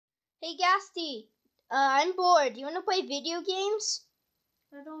Hey Gasty, I'm bored. You wanna play video games?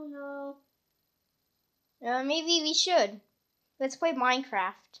 I don't know. Maybe we should. Let's play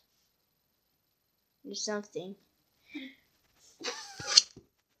Minecraft. Or something.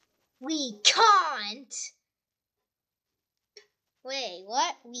 We can't! Wait,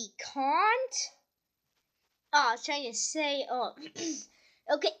 what? We can't? Oh, I was trying to say, okay.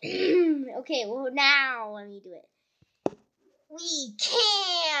 Okay, well now let me do it. We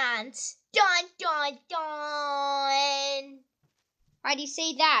can't! Dun dun dun! Why do you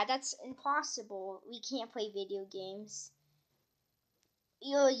say that? That's impossible. We can't play video games.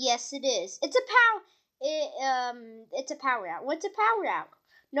 Yes, it is. It's a power out. What's a power out?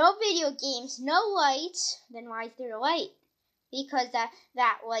 No video games, no light. Then why is there a light? Because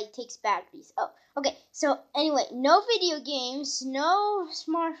that light takes batteries. Oh, okay. So anyway, no video games, no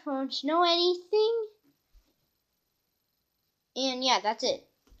smartphones, no anything. And yeah, that's it.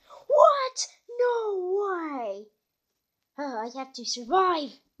 What? No way. Oh, I have to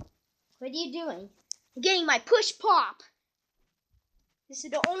survive. What are you doing? I'm getting my push pop. This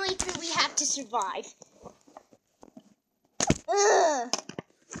is the only thing we have to survive. Ugh.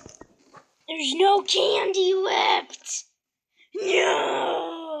 There's no candy left.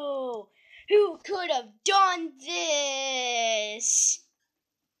 No! Who could have done this?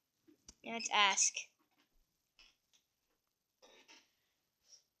 Let's ask.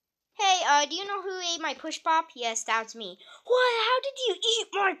 Hey, do you know who ate my push pop? Yes, that's me. What? How did you eat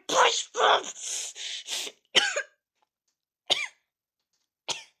my push pop?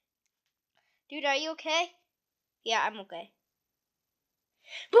 Dude, are you okay? Yeah, I'm okay.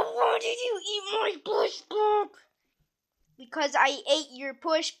 But why did you eat my push pop? Because I ate your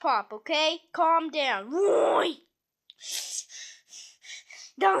push pop, okay? Calm down. Roy!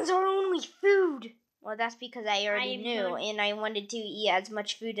 That was our only food. Well, that's because I already knew, and I wanted to eat as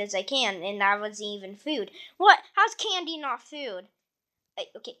much food as I can, and that wasn't even food. What? How's candy not food?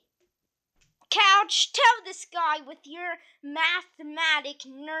 Okay. Couch, tell this guy with your mathematic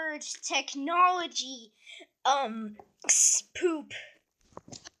nerd technology, poop.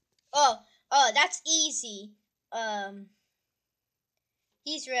 Oh, that's easy.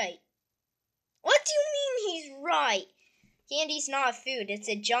 He's right. What do you mean he's right? Candy's not food, it's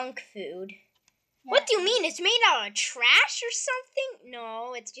a junk food. Yeah. What do you mean? It's made out of trash or something?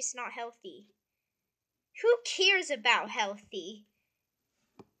 No, it's just not healthy. Who cares about healthy?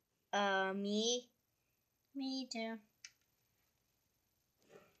 Me? Me too.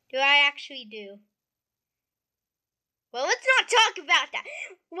 Do I actually do? Well, let's not talk about that.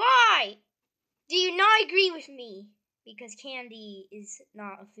 Why? Do you not agree with me? Because candy is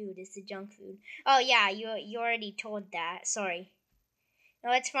not a food, it's a junk food. Oh yeah, you already told that. Sorry.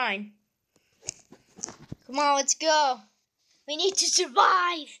 No, it's fine. Come on, let's go. We need to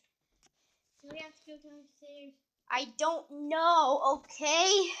survive. Do we have to go downstairs? I don't know,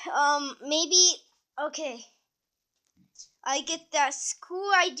 okay? Maybe, okay. I get that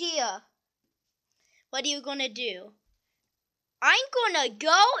cool idea. What are you gonna do? I'm gonna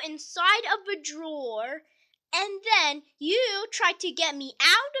go inside of a drawer, and then you try to get me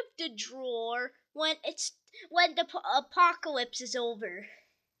out of the drawer when the apocalypse is over.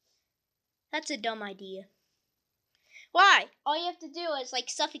 That's a dumb idea. Why? All you have to do is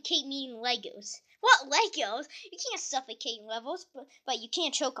suffocate me in Legos. What Legos? You can't suffocate levels, but you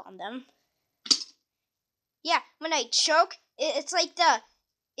can't choke on them. Yeah, when I choke, it's like that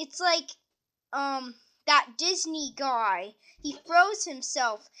Disney guy. He froze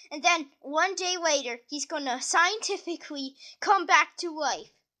himself, and then one day later, he's gonna scientifically come back to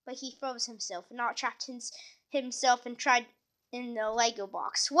life. But he froze himself, not trapped himself and tried in the Lego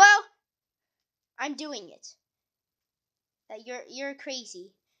box. Well, I'm doing it. That you're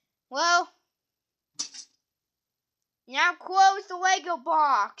crazy. Well, now close the Lego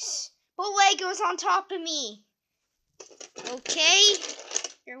box. Put Legos on top of me. Okay?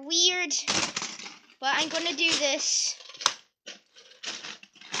 You're weird. But I'm gonna do this.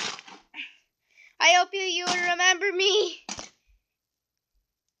 I hope you remember me.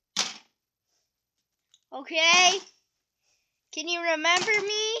 Okay? Can you remember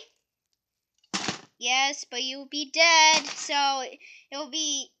me? Yes, but you'll be dead, so it'll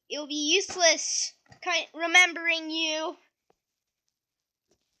be useless remembering you.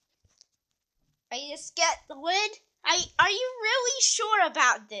 I just get the lid. Are you really sure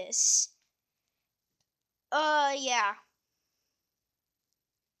about this? Yeah.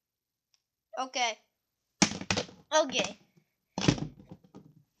 Okay. Yeah,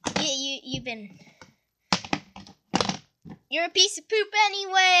 you're a piece of poop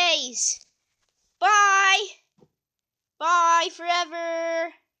anyways. Bye. Bye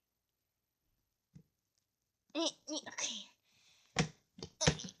forever. Okay.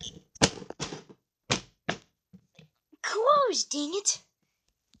 Close, dang it.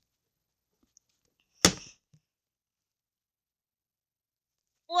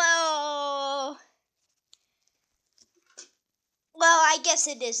 Well, I guess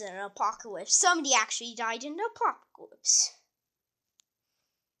it is an apocalypse. Somebody actually died in the apocalypse.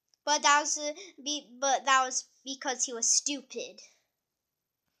 But that was because he was stupid.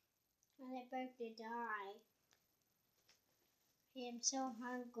 I'm about to die. I am so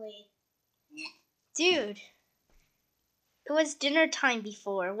hungry. Dude, it was dinner time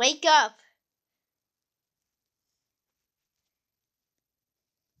before. Wake up.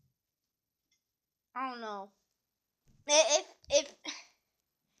 I don't know. If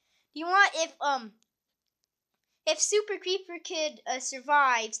you want if Super Creeper Kid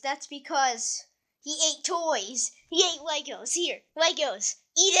survives, that's because he ate toys. He ate Legos. Here, Legos.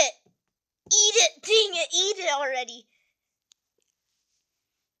 Eat it. Eat it. Dang it. Eat it already.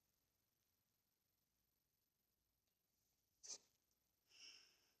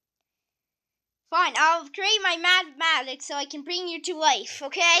 Fine, I'll create my mathematics so I can bring you to life,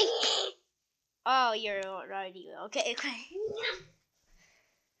 okay? Oh, you're already okay.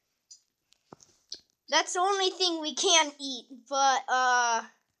 That's the only thing we can eat, but I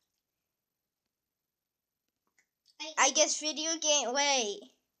guess video game.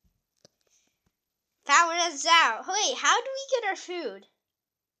 Wait, power us out. Wait, how do we get our food?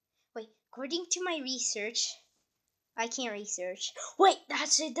 Wait, according to my research, I can't research. Wait,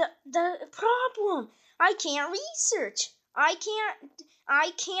 that's it. The problem. I can't research. I can't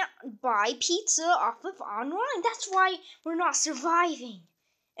buy pizza off of online. That's why we're not surviving.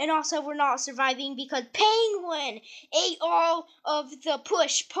 And also we're not surviving because Penguin ate all of the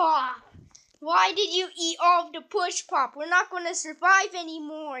push pop. Why did you eat all of the push pop? We're not going to survive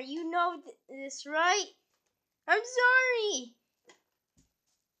anymore. You know this, right? I'm sorry.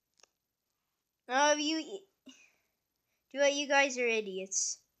 Oh, you guys are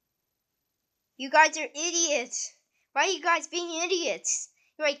idiots. You guys are idiots. Why are you guys being idiots?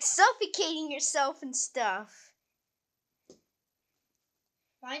 You're like suffocating yourself and stuff.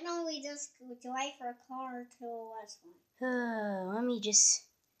 Why don't we just drive our car to a restaurant? Let me just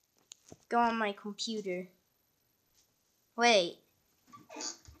go on my computer. Wait.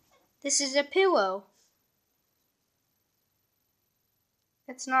 This is a pillow.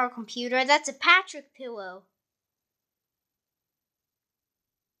 That's not a computer. That's a Patrick pillow.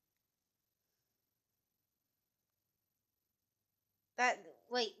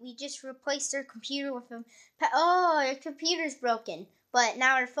 Wait, we just replaced our computer with a... Oh, our computer's broken. But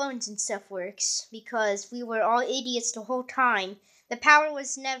now our phones and stuff works. Because we were all idiots the whole time. The power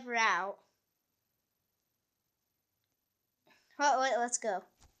was never out. Oh, wait, let's go.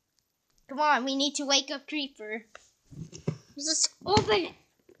 Come on, we need to wake up Creeper. Just open it.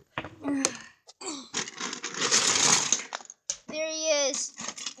 There he is.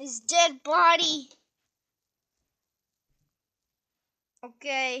 His dead body.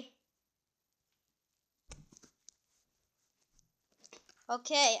 Okay.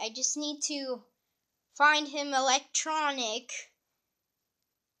 Okay, I just need to find him electronic.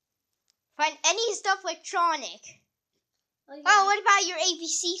 Find any stuff electronic. Okay. Oh, what about your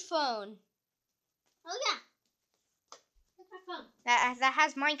ABC phone? Oh yeah. That's my phone. That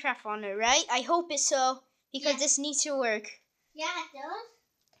has Minecraft on it, right? I hope it so, because this needs to work. Yeah, it does.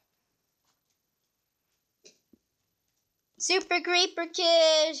 Super Creeper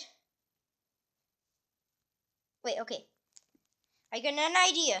Kid. Wait, okay. I got an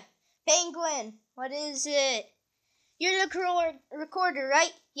idea. Penguin, what is it? You're the recorder,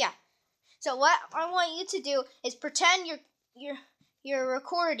 right? Yeah. So what I want you to do is pretend you're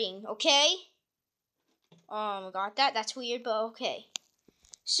recording, okay? Oh my god, that's weird, but okay.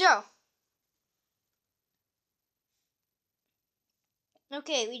 So,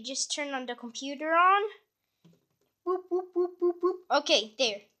 okay, we just turn on the computer on. Boop boop boop boop boop. Okay,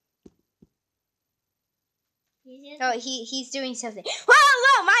 there. Oh, he's doing something.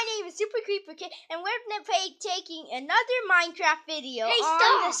 Hello, my name is Super Creeper Kid, and we're gonna be taking another Minecraft video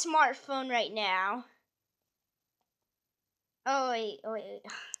on the smartphone right now. Oh wait. Why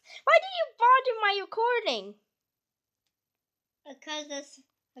did you bother my recording?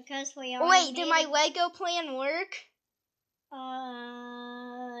 Because we are. Wait, did my Lego plan work?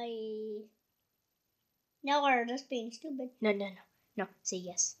 No, we're just being stupid. No. Say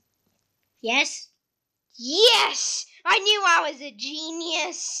yes. Yes. Yes! I knew I was a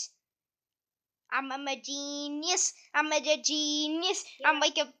genius. I'm a genius. I'm a genius. Yeah. I'm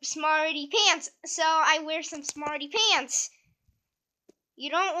like a smarty pants. So I wear some smarty pants. You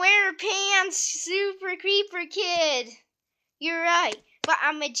don't wear pants, super creeper kid. You're right, but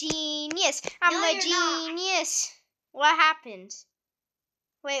I'm a genius. I'm No, a you're not. genius. What happened?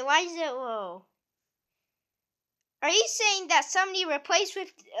 Wait, why is it low? Are you saying that somebody replaced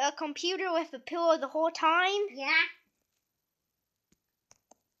with a computer with a pillow the whole time? Yeah.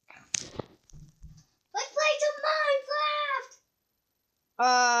 Let's play some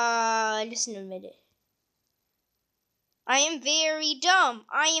Minecraft. Just a minute. I am very dumb.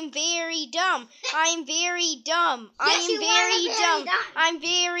 I am very dumb. I am very dumb. I Yes, am you are very very dumb. dumb. I'm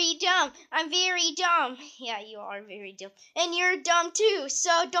very dumb. I'm very dumb. Yeah, you are very dumb. And you're dumb too,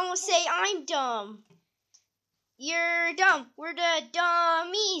 so don't say I'm dumb. You're dumb. We're the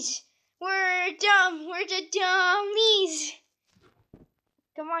dummies. We're dumb. We're the dummies.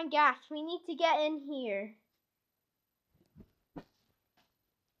 Come on, Gas. We need to get in here.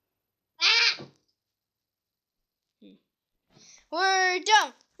 Ah! We're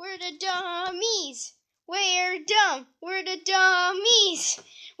dumb. We're the dummies. We're dumb. We're the dummies.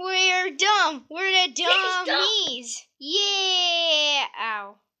 We're dumb. We're the dummies. Yeah.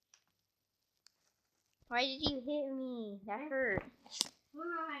 Ow. Why did you hit me? That hurt.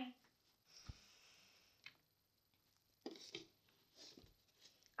 Why?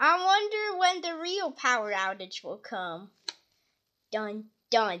 I wonder when the real power outage will come. Dun,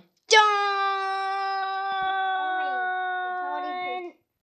 dun, dun!